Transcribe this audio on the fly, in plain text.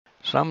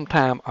Some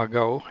time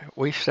ago,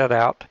 we set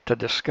out to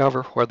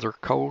discover whether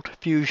cold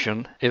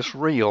fusion is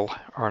real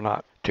or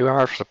not. To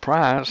our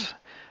surprise,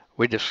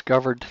 we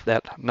discovered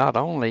that not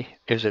only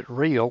is it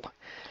real,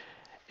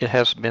 it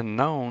has been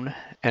known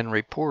and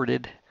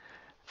reported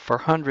for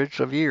hundreds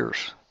of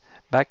years.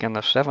 Back in the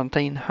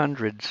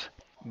 1700s,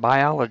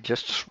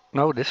 biologists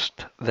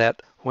noticed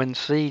that when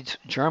seeds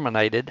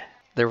germinated,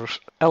 there was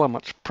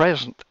elements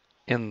present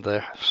in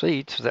the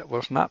seeds that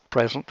was not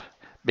present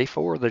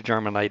before they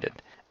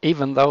germinated.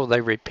 Even though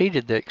they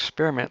repeated the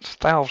experiments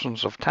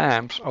thousands of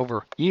times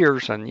over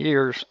years and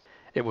years,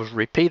 it was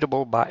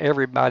repeatable by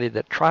everybody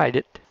that tried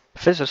it.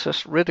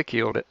 Physicists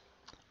ridiculed it.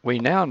 We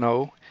now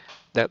know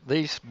that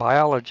these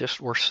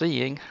biologists were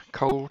seeing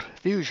cold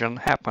fusion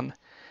happen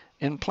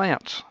in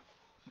plants.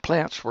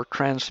 Plants were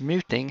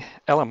transmuting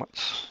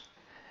elements,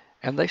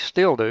 and they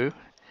still do.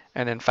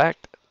 And in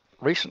fact,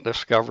 recent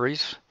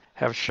discoveries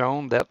have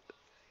shown that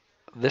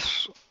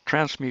this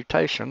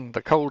transmutation,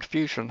 the cold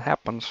fusion,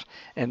 happens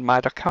in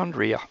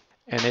mitochondria,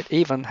 and it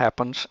even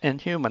happens in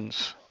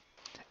humans.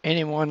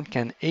 Anyone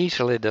can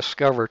easily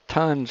discover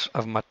tons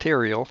of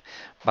material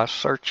by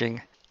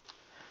searching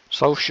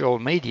social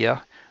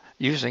media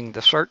using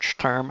the search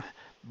term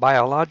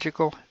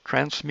biological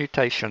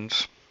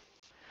transmutations.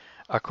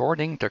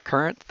 According to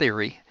current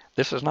theory,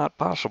 this is not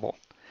possible.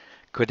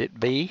 Could it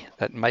be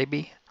that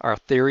maybe our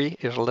theory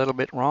is a little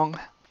bit wrong?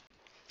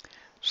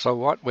 So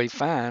what we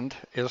find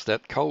is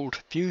that cold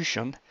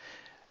fusion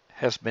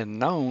has been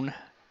known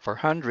for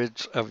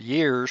hundreds of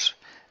years,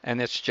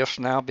 and it's just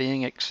now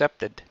being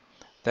accepted.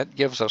 That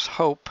gives us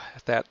hope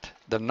that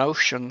the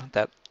notion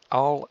that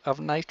all of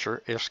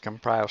nature is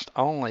comprised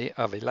only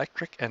of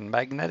electric and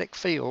magnetic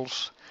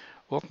fields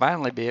will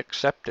finally be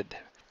accepted.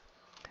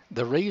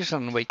 The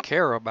reason we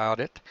care about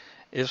it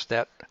is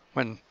that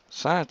when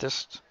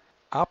scientists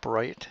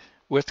operate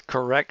with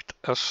correct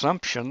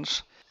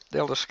assumptions,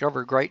 they'll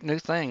discover great new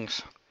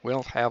things.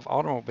 We'll have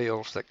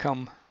automobiles that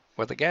come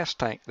with a gas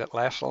tank that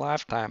lasts a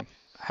lifetime,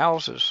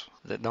 houses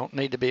that don't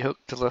need to be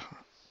hooked to the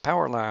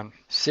power line,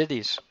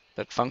 cities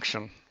that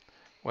function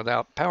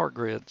without power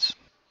grids.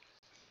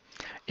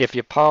 If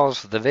you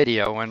pause the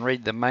video and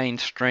read the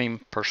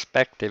mainstream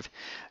perspective,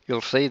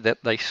 you'll see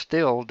that they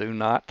still do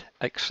not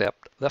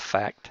accept the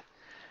fact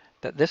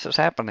that this is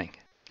happening.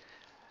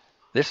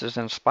 This is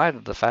in spite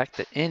of the fact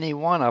that any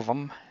one of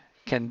them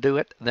can do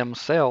it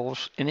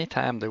themselves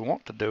anytime they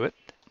want to do it.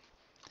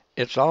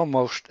 It's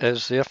almost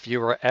as if you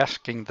were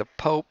asking the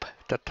Pope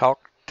to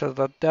talk to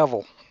the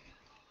devil.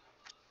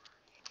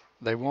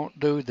 They won't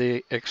do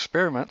the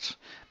experiments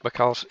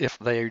because if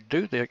they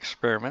do the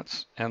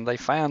experiments and they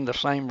find the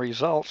same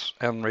results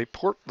and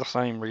report the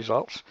same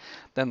results,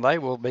 then they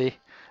will be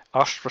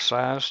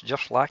ostracized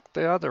just like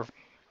the other.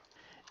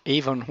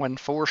 Even when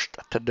forced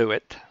to do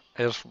it,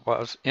 as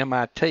was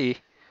MIT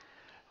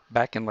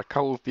back in the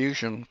cold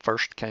fusion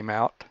first came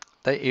out,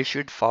 they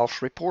issued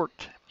false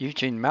report.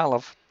 Eugene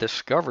Mallove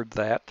discovered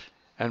that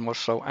and was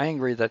so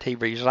angry that he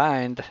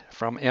resigned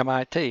from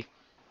MIT.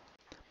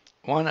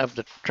 One of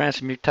the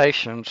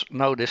transmutations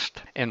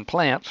noticed in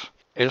plants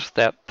is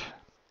that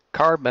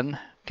carbon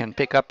can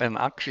pick up an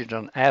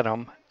oxygen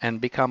atom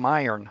and become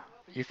iron.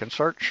 You can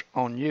search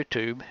on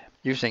YouTube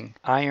using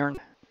iron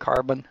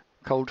carbon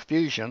cold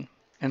fusion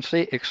and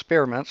see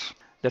experiments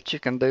that you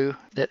can do,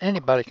 that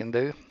anybody can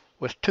do,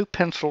 with 2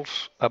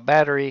 pencils, a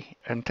battery,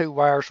 and 2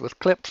 wires with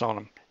clips on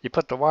them. You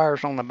put the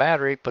wires on the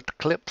battery, put the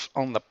clips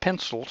on the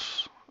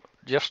pencils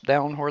just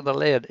down where the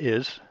lead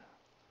is,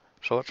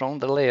 so it's on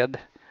the lead.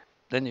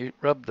 Then you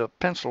rub the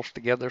pencils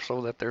together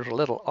so that there's a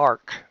little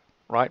arc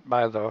right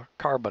by the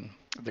carbon,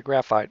 the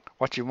graphite.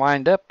 What you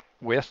wind up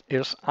with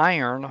is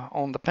iron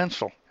on the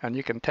pencil, and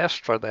you can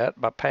test for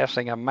that by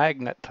passing a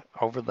magnet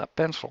over the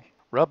pencil.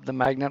 Rub the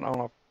magnet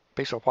on a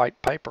piece of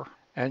white paper,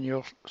 and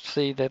you'll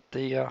see that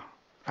the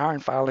iron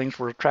filings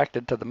were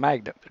attracted to the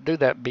magnet. Do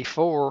that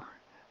before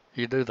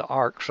you do the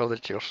arc so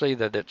that you'll see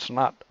that it's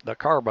not the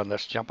carbon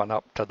that's jumping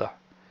up to the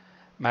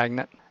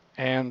magnet,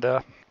 and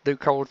do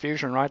cold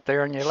fusion right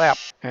there in your lap.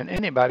 And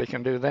anybody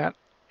can do that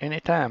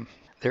anytime.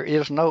 There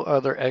is no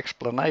other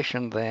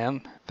explanation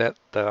than that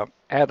the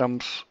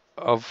atoms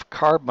of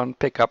carbon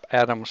pick up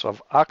atoms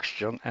of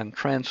oxygen and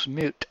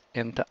transmute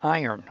into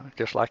iron,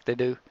 just like they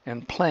do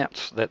in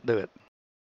plants that do it.